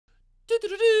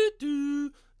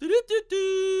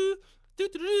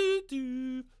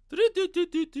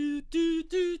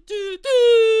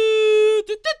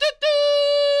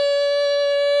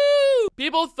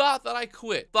People thought that I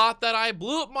quit, thought that I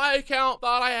blew up my account,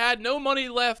 thought I had no money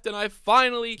left, and I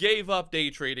finally gave up day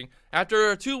trading.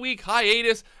 After a 2-week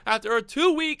hiatus, after a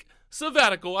 2-week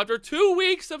sabbatical, after 2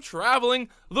 weeks of traveling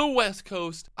the West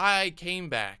Coast, I came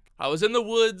back. I was in the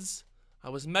woods, I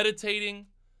was meditating,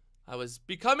 I was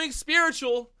becoming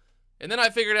spiritual, and then I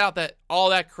figured out that all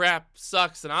that crap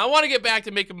sucks, and I want to get back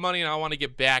to making money, and I want to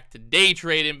get back to day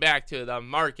trading, back to the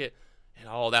market, and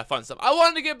all that fun stuff. I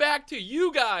wanted to get back to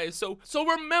you guys, so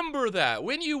remember that.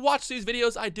 When you watch these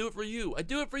videos, I do it for you. I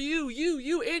do it for you,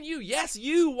 and you. Yes,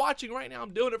 you watching right now,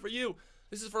 I'm doing it for you.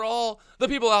 This is for all the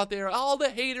people out there, all the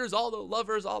haters, all the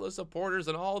lovers, all the supporters,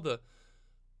 and all the...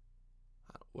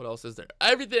 What else is there?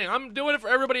 Everything. I'm doing it for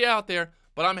everybody out there,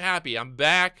 but I'm happy. I'm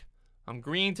back. I'm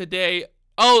green today.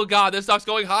 Oh, God, this stock's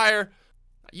going higher.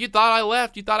 You thought I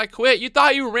left. You thought I quit. You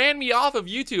thought you ran me off of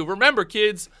YouTube. Remember,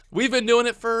 kids, we've been doing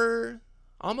it for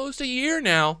almost a year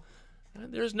now.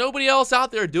 There's nobody else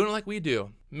out there doing it like we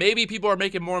do. Maybe people are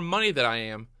making more money than I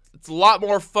am. It's a lot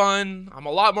more fun. I'm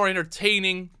a lot more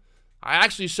entertaining. I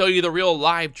actually show you the real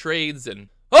live trades, and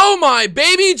oh my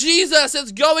baby Jesus,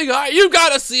 it's going high. You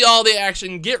gotta see all the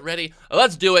action. Get ready.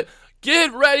 Let's do it.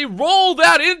 Get ready. Roll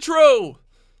that intro.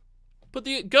 Put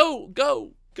the go.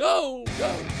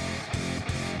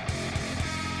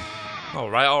 All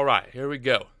right. Here we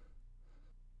go.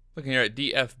 Looking here at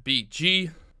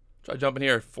DFBG. Try jumping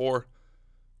here at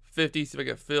 450. See if I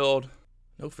get filled.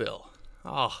 No fill.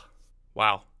 Oh,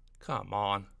 wow. Come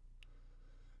on.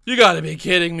 You gotta be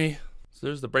kidding me. So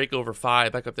there's the break over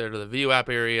 5 back up there to the VWAP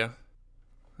area.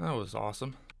 That was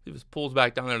awesome. See if this pulls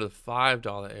back down there to the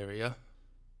 $5 area.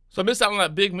 So I missed out on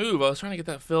that big move. I was trying to get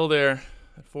that fill there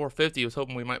at 450. I was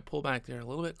hoping we might pull back there a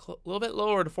little bit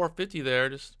lower to 450 there.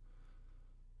 Just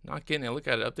not getting it. Look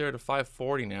at it up there to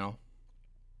 540 now.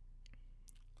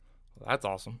 Well, that's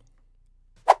awesome.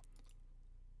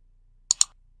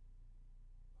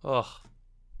 Ugh.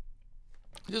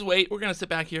 Just wait. We're gonna sit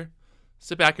back here.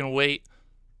 Sit back and wait.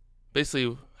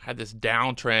 Basically had this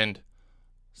downtrend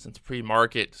since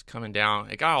pre-market, just coming down.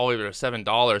 It got all the way to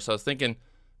 $7, so I was thinking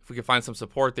if we could find some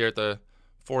support there at the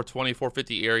 420,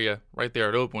 450 area right there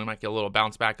at open, we might get a little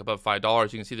bounce back above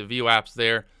 $5. You can see the VWAPs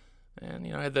there, and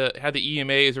you know, had the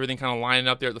EMAs, everything kind of lining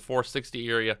up there at the 460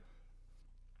 area.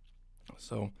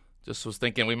 So just was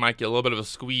thinking we might get a little bit of a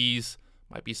squeeze,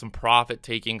 might be some profit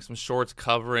taking, some shorts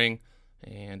covering,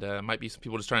 and might be some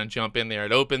people just trying to jump in there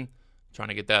at open, trying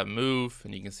to get that move.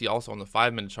 And you can see also on the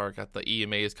 5-minute chart, got the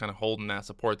EMA is kind of holding that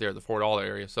support there at the $4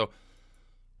 area. So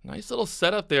nice little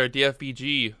setup there at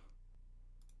DFBG.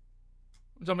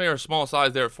 Jump here a small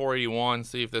size there at 481.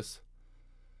 See if this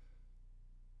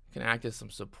can act as some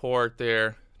support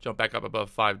there. Jump back up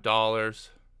above $5.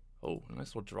 Oh, nice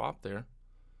little drop there.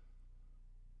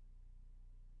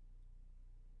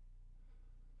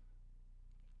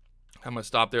 I'm going to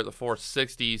stop there at the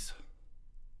 460s.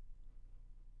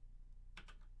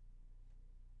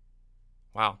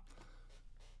 Wow.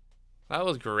 That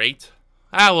was great.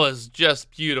 That was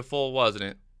just beautiful, wasn't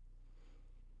it?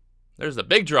 There's the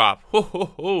big drop. Ho, ho,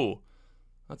 ho.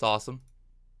 That's awesome.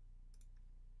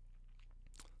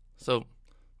 So,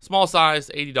 small size,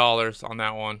 $80 on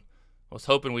that one. I was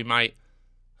hoping we might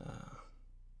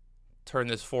turn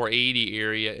this 480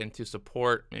 area into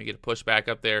support. Maybe get a push back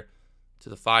up there to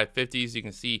the 550s. You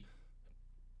can see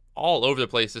all over the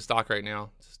place this stock right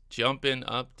now. Just jumping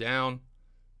up, down.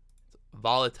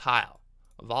 Volatile,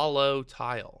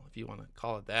 if you want to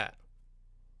call it that.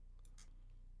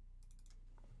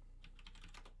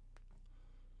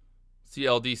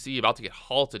 CLDC about to get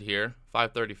halted here,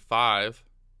 535.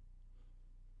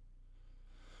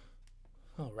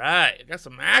 All right, got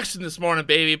some action this morning,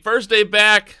 baby. First day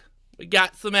back, we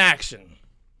got some action.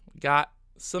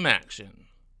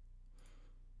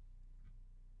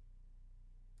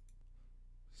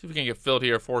 See if we can get filled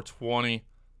here, 420.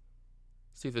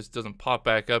 See if this doesn't pop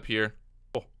back up here.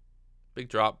 Oh, big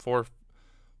drop,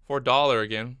 $4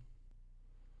 again.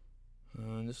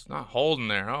 Just not holding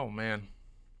there. Oh man.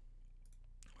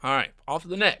 All right, off to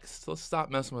the next. Let's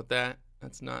stop messing with that.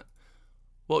 That's not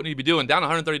what we need to be doing. Down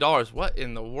 $130. What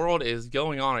in the world is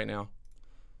going on right now?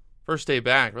 First day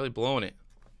back, really blowing it.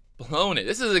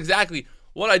 This is exactly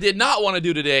what I did not want to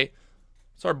do today.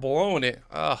 Start blowing it.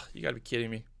 Ugh, you gotta be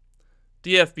kidding me.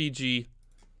 DFBG.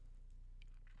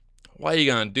 Why are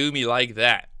you gonna do me like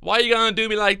that?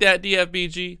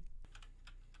 DFBG?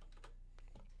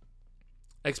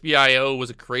 XBIO was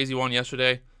a crazy one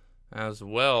yesterday as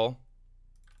well.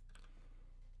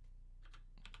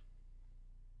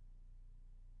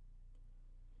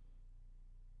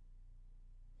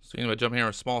 So anyway, jump here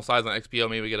on a small size on XPO.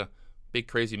 Maybe we get a big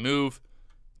crazy move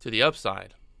to the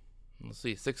upside. Let's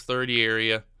see, 630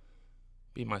 area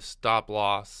be my stop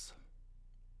loss.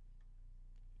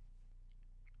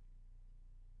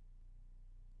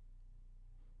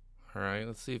 All right,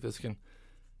 let's see if this can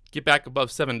get back above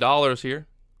 $7 here.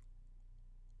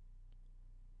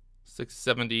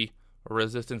 670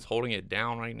 resistance holding it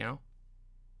down right now.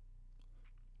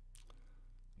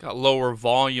 Got lower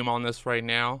volume on this right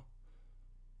now.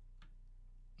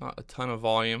 Not a ton of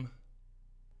volume.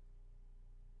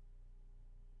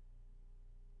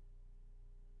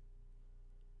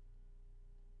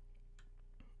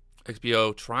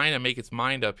 XPO trying to make its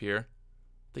mind up here.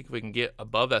 I think if we can get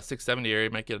above that 670 area,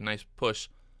 might get a nice push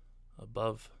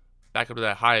above, back up to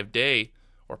that high of day,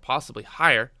 or possibly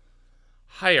higher.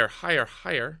 Higher, higher,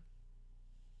 higher.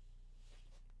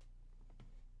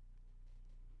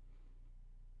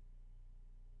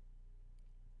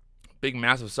 Big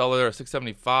massive seller there at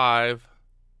 675.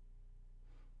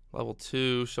 Level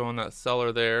 2 showing that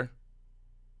seller there.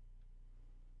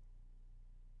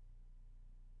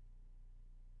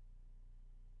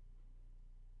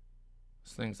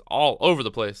 This thing's all over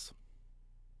the place.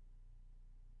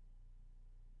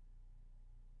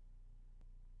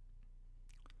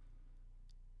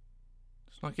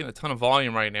 Just not getting a ton of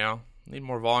volume right now. Need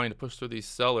more volume to push through these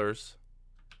sellers.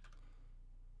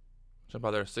 Jump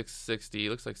out there, 660.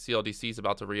 Looks like CLDC is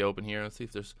about to reopen here. Let's see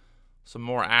if there's some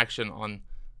more action on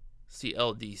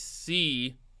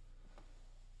CLDC.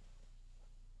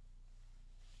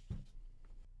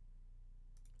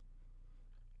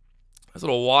 Nice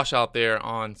little washout there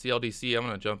on CLDC. I'm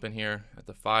going to jump in here at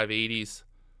the 580s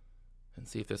and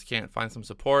see if this can't find some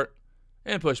support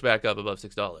and push back up above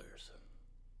 $6.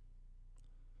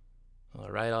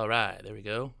 All right. There we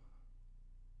go.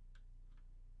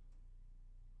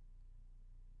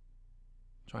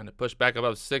 Trying to push back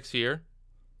above 6 here.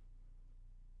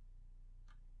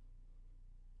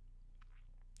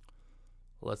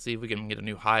 Let's see if we can get a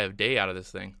new high of day out of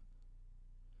this thing.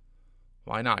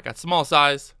 Why not? Got small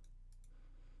size.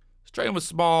 Just trading with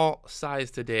small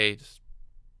size today. Just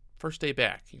first day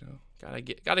back, you know.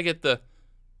 Gotta get the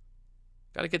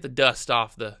dust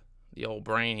off the old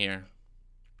brain here.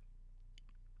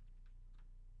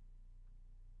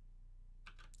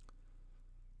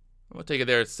 I'm gonna take it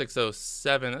there at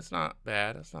 607. That's not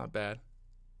bad. That's not bad.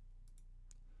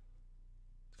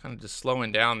 It's kind of just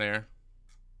slowing down there.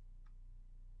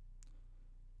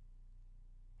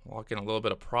 Lock in a little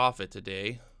bit of profit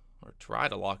today, or try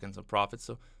to lock in some profit.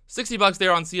 So $60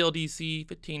 there on CLDC,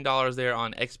 $15 there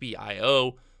on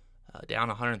XBIO, down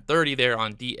 130 there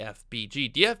on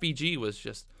DFBG. DFBG was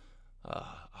just a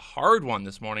hard one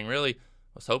this morning. Really,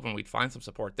 I was hoping we'd find some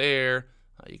support there.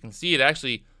 You can see it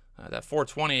actually. That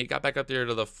 420, it got back up there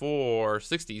to the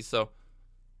 460s, so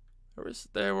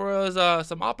there was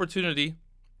some opportunity.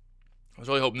 I was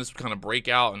really hoping this would kind of break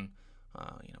out and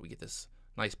we get this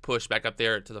nice push back up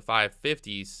there to the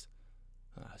 550s,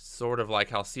 sort of like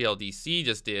how CLDC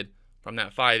just did from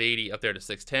that 580 up there to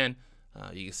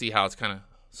 610. You can see how it's kind of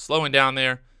slowing down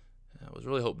there. I was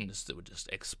really hoping it would just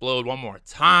explode one more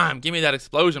time. Give me that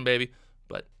explosion, baby.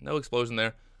 But no explosion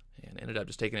there, and ended up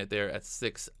just taking it there at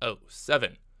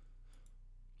 607.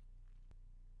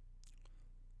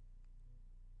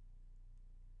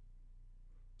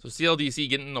 So CLDC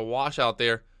getting the washout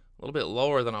there a little bit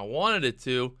lower than I wanted it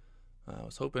to. I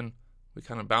was hoping we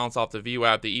kind of bounce off the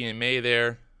VWAP, the EMA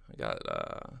there. I got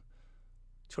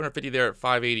 250 there at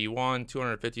 581,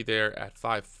 250 there at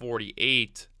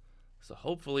 548. So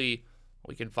hopefully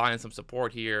we can find some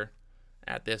support here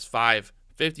at this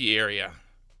 550 area.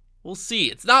 We'll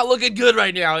see. It's not looking good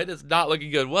right now. It is not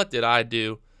looking good. What did I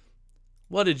do?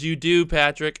 What did you do,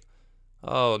 Patrick?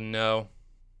 Oh, no.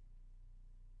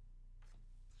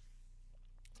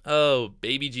 Oh,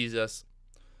 baby Jesus.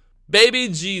 Baby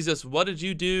Jesus, what did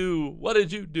you do? What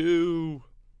did you do?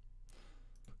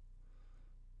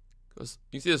 Because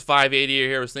you see this 580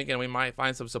 here. I was thinking we might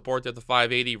find some support at the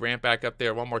 580. Ramp back up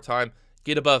there one more time.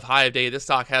 Get above high of day. This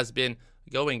stock has been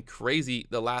going crazy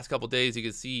the last couple days. You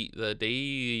can see the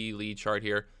daily chart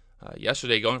here.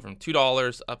 Yesterday going from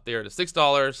 $2 up there to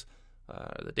 $6.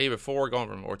 The day before going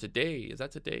from, or today. Is that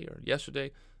today or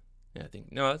yesterday? Yeah, I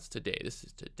think, no, that's today. This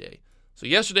is today. So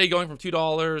yesterday going from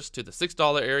 $2 to the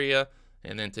 $6 area,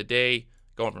 and then today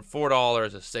going from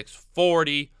 $4 to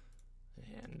 $6.40.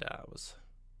 And I was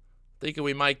thinking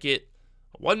we might get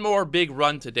one more big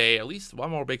run today, at least one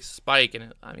more big spike.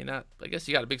 And I mean, I guess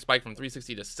you got a big spike from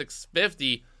 360 to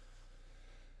 650,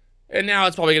 and now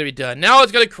it's probably gonna be done. Now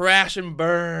it's gonna crash and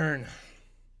burn.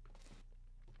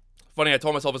 Funny, I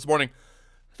told myself this morning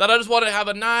that I just wanted to have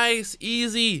a nice,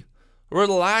 easy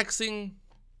relaxing,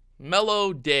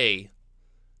 mellow day.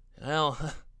 Well,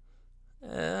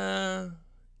 yeah,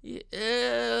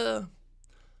 I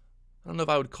don't know if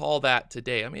I would call that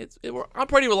today. I mean, I'm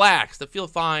pretty relaxed. I feel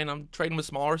fine. I'm trading with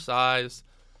smaller size.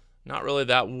 Not really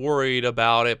that worried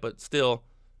about it, but still,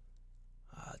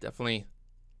 definitely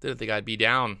didn't think I'd be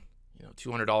down,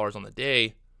 $200 on the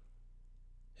day.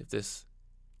 If this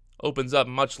opens up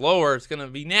much lower, it's going to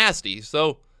be nasty.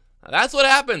 So that's what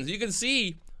happens. You can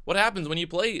see what happens when you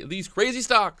play these crazy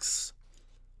stocks.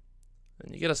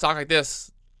 And you get a stock like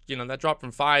this, that dropped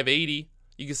from 580.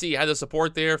 You can see it had the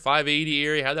support there, 580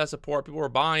 area, had that support. People were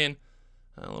buying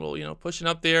a little, pushing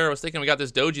up there. I was thinking we got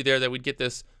this doji there that we'd get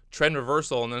this trend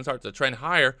reversal and then start to trend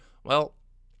higher. Well,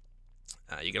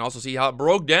 you can also see how it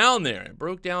broke down there. It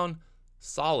broke down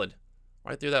solid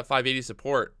right through that 580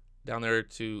 support down there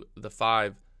to the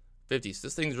 550s.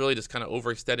 This thing's really just kind of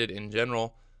overextended in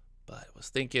general, but I was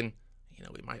thinking,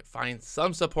 we might find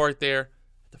some support there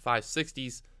at the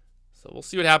 560s. So we'll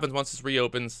see what happens once this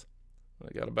reopens. I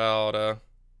got about a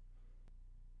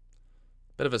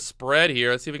bit of a spread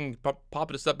here. Let's see if we can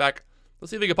pop this up back. Let's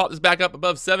see if we can pop this back up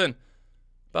above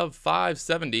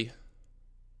 570.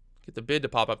 Get the bid to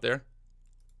pop up there.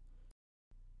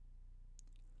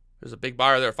 There's a big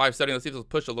buyer there at 570. Let's see if this will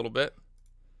push a little bit.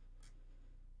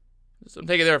 So I'm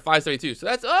taking there at 572. So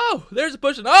that's, there's a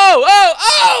pushing.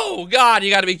 Oh, God, you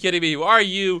got to be kidding me. Are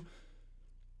you?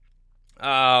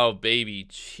 Oh, baby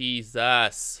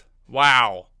Jesus.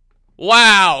 Wow.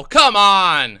 Wow, come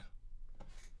on.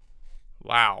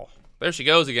 Wow. There she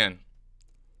goes again.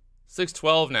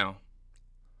 612 now.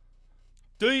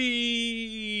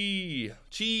 D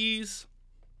cheese.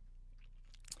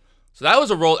 So that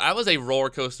was a roller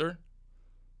coaster.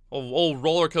 Old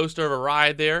roller coaster of a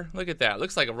ride there. Look at that.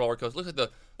 Looks like a roller coaster. Looks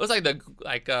like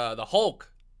the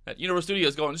Hulk at Universal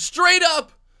Studios going straight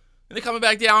up and then coming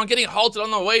back down, getting halted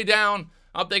on the way down.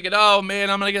 I'm thinking, oh man,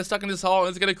 I'm gonna get stuck in this hole and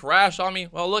it's gonna crash on me.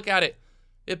 Well, look at it.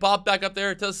 It popped back up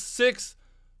there to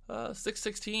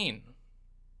 616.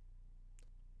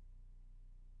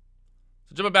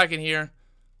 So jumping back in here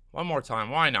one more time.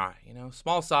 Why not?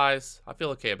 Small size. I feel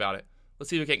okay about it. Let's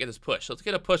see if we can't get this push. Let's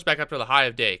get a push back up to the high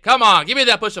of day. Come on, give me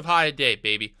that push of high of day,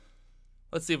 baby.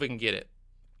 Let's see if we can get it.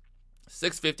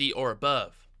 650 or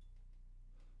above.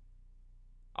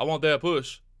 I want that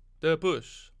push. That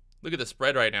push. Look at the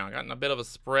spread right now. Got a bit of a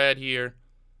spread here.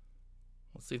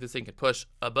 Let's see if this thing can push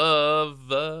above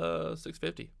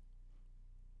 650.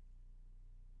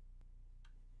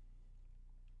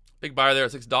 Big buyer there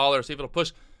at $6. See if it'll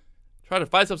push. Try to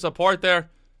find some support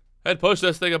there. And push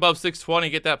this thing above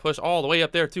 620. Get that push all the way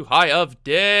up there to high of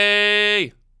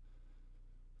day.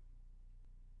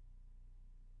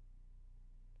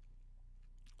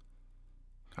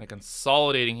 Kind of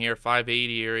consolidating here.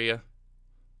 580 area.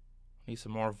 Need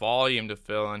some more volume to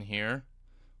fill in here.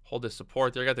 Hold this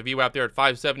support there. Got the VWAP there at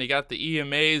 570. Got the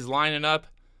EMAs lining up.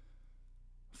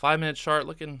 5-minute chart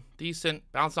looking decent.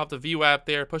 Bouncing off the VWAP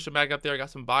there. Pushing back up there.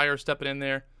 Got some buyers stepping in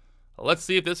there. Let's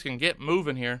see if this can get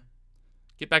moving here.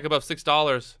 Get back above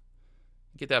 $6.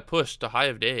 Get that push to high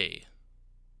of day.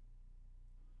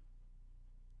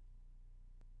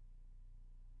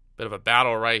 Bit of a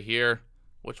battle right here.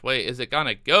 Which way is it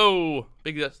gonna go?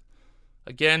 Big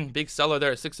seller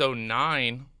there at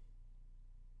 609.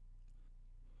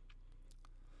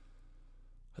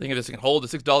 I think if this can hold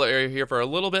the $6 area here for a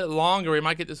little bit longer, we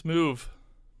might get this move.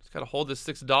 Just gotta hold this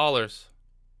 $6.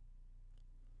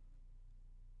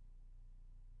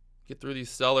 Get through these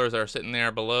sellers that are sitting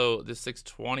there below this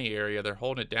 620 area. They're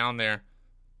holding it down there.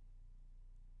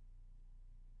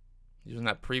 Using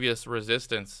that previous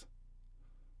resistance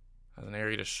as an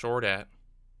area to short at.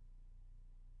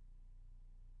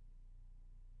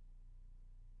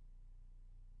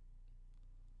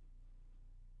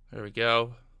 There we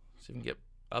go. See if we can get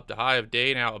up to high of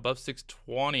day now, above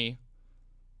 620.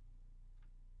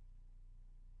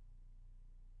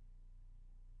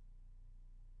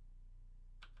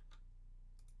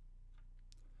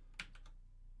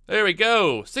 There we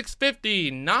go.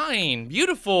 659.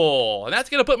 Beautiful. And that's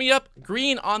going to put me up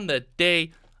green on the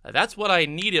day. That's what I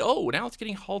needed. Oh, now it's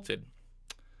getting halted.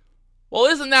 Well,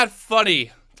 isn't that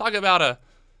funny? Talk about luck.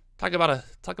 Talk about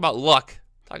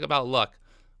luck.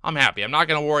 I'm happy. I'm not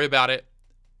going to worry about it.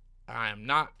 I'm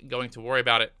not going to worry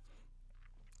about it.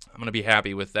 I'm going to be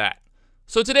happy with that.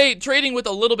 So today, trading with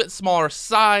a little bit smaller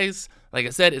size. Like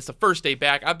I said, it's the first day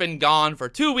back. I've been gone for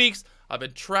 2 weeks. I've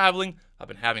been traveling. I've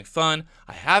been having fun.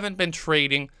 I haven't been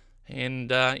trading,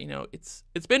 and it's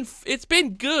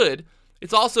been good.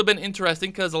 It's also been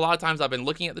interesting because a lot of times I've been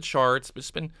looking at the charts. But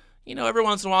it's been every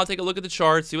once in a while I take a look at the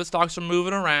charts, see what stocks are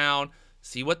moving around,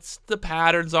 see what the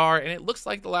patterns are. And it looks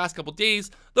like the last couple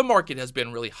days, the market has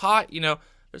been really hot. You know,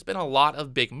 there's been a lot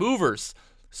of big movers.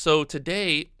 So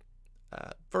today,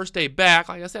 first day back,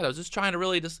 like I said, I was just trying to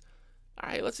really all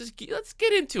right, let's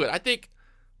get into it. I think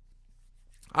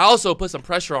I also put some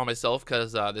pressure on myself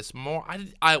because I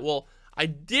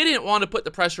didn't want to put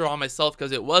the pressure on myself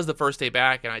because it was the first day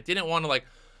back, and I didn't want to like,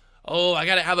 oh, I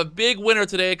got to have a big winner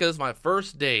today because it's my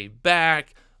first day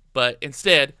back. But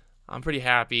instead, I'm pretty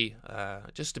happy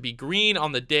just to be green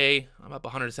on the day. I'm up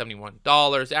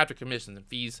 $171 after commissions and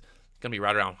fees. It's gonna be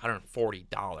right around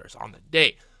 $140 on the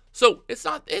day. So it's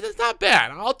not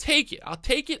bad. I'll take it. I'll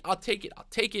take it. I'll take it. I'll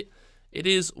take it. It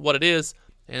is what it is.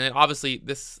 And then obviously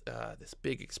this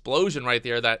big explosion right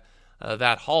there,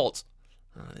 that halt.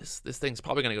 This thing's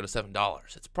probably going to go to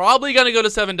 $7. It's probably going to go to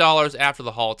 $7 after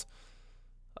the halt.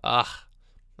 I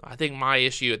think my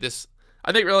issue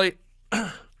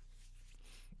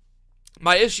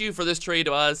my issue for this trade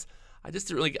was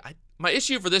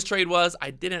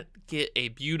I didn't get a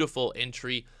beautiful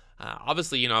entry.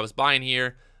 Obviously, you know, I was buying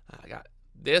here. I got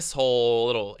this whole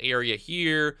little area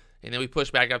here, and then we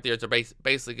pushed back up there to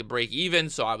basically break even.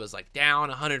 So I was like down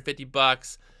 150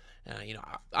 bucks. You know,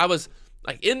 I was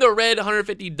like in the red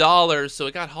 $150, so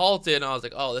it got halted, and I was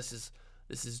like, oh, this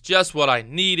is just what I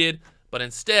needed. But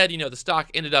instead, you know, the stock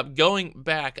ended up going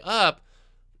back up,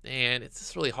 and it's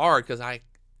just really hard because I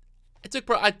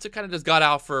kind of just got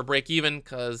out for a break even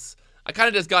because I kind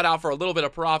of just got out for a little bit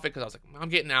of profit because I was like, I'm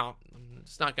getting out. I'm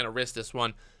just not going to risk this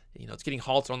one. You know, it's getting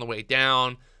halted on the way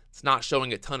down. It's not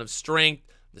showing a ton of strength.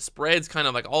 The spread's kind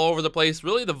of like all over the place.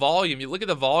 Really, the volume, you look at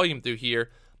the volume through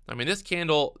here. I mean, this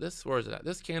candle, where is it at?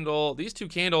 This candle, these two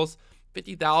candles,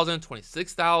 50,000,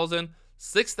 26,000,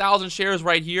 6,000 shares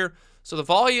right here. So the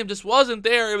volume just wasn't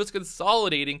there. It was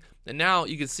consolidating. And now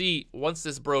you can see once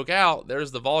this broke out,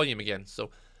 there's the volume again. So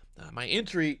my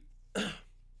entry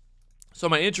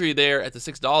there at the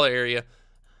 $6 area,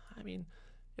 I mean,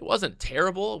 it wasn't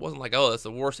terrible. It wasn't like, oh, that's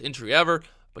the worst entry ever.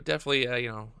 But definitely, you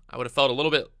know, I would have felt a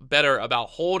little bit better about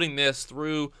holding this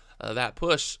through that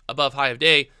push above high of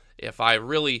day if I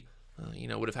really, you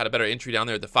know, would have had a better entry down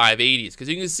there at the 580s. Because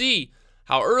you can see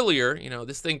how earlier, you know,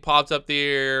 this thing popped up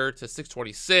there to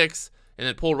 626 and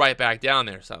then pulled right back down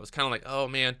there. So I was kind of like, oh,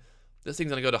 man, this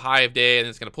thing's going to go to high of day and then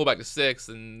it's going to pull back to 6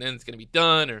 and then it's going to be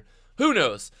done, or who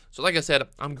knows. So like I said,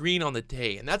 I'm green on the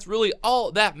day. And that's really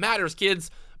all that matters,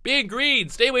 kids. Being green.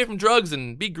 Stay away from drugs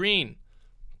and be green.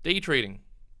 Day trading.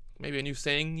 Maybe a new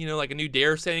saying, you know, like a new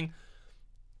dare saying.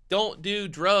 Don't do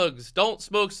drugs. Don't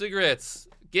smoke cigarettes.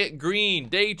 Get green.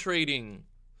 Day trading.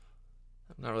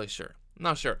 I'm not really sure.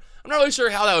 I'm not really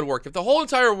sure how that would work. If the whole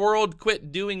entire world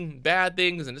quit doing bad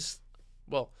things and just,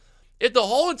 well, if the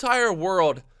whole entire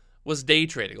world was day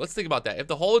trading, let's think about that. If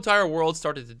the whole entire world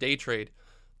started to day trade,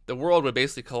 the world would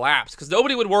basically collapse because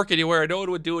nobody would work anywhere. No one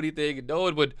would do anything. And no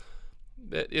one would,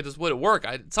 it just wouldn't work.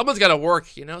 Someone's got to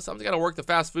work, you know. Someone's got to work the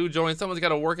fast food joint. Someone's got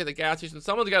to work at the gas station.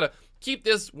 Someone's got to keep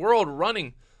this world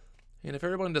running. And if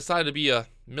everyone decided to be a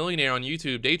millionaire on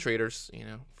YouTube, day traders, you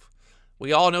know,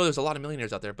 we all know there's a lot of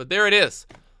millionaires out there. But there it is.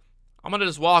 I'm going to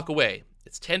just walk away.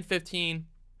 It's 10:15.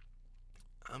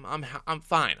 I'm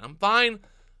fine.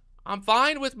 I'm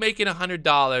fine with making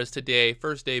 $100 today,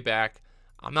 first day back.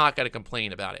 I'm not going to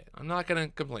complain about it. I'm not going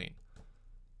to complain.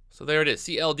 So there it is,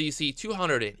 CLDC,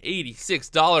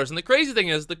 $286. And the crazy thing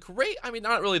is, I mean,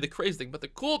 not really the crazy thing, but the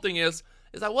cool thing is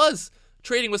I was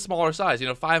trading with smaller size, you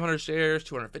know, 500 shares,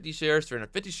 250 shares,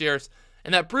 350 shares.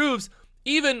 And that proves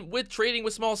even with trading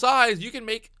with small size, you can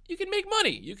make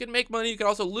money. You can make money. You can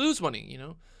also lose money, you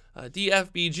know.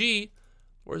 DFBG,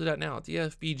 where's it at now?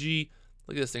 DFBG,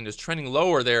 look at this thing just trending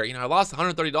lower there. You know, I lost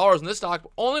 $130 in this stock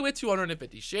only with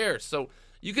 250 shares. So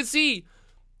you can see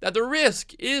that the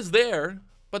risk is there,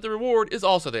 but the reward is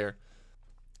also there.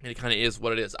 And it kind of is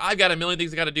what it is. I've got a million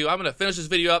things I got to do. I'm going to finish this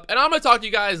video up, and I'm going to talk to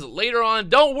you guys later on.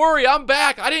 Don't worry, I'm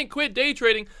back. I didn't quit day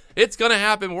trading. It's going to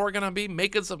happen. We're going to be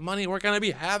making some money. We're going to be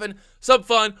having some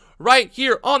fun right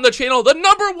here on the channel, the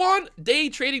 #1 day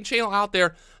trading channel out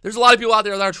there. There's a lot of people out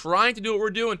there that are trying to do what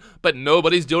we're doing, but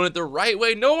nobody's doing it the right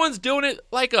way. No one's doing it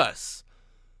like us.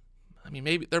 I mean,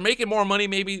 maybe they're making more money.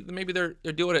 Maybe they're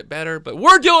doing it better, but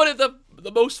we're doing it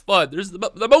the most fun.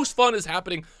 The most fun is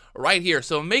happening right here.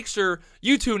 So make sure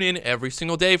you tune in every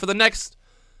single day for the next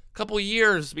couple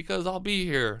years because I'll be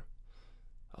here.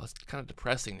 Oh, it's kind of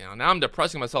depressing now. Now I'm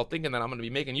depressing myself thinking that I'm going to be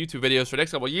making YouTube videos for the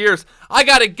next couple years. I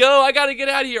got to go. I got to get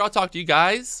out of here. I'll talk to you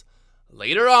guys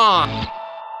later on.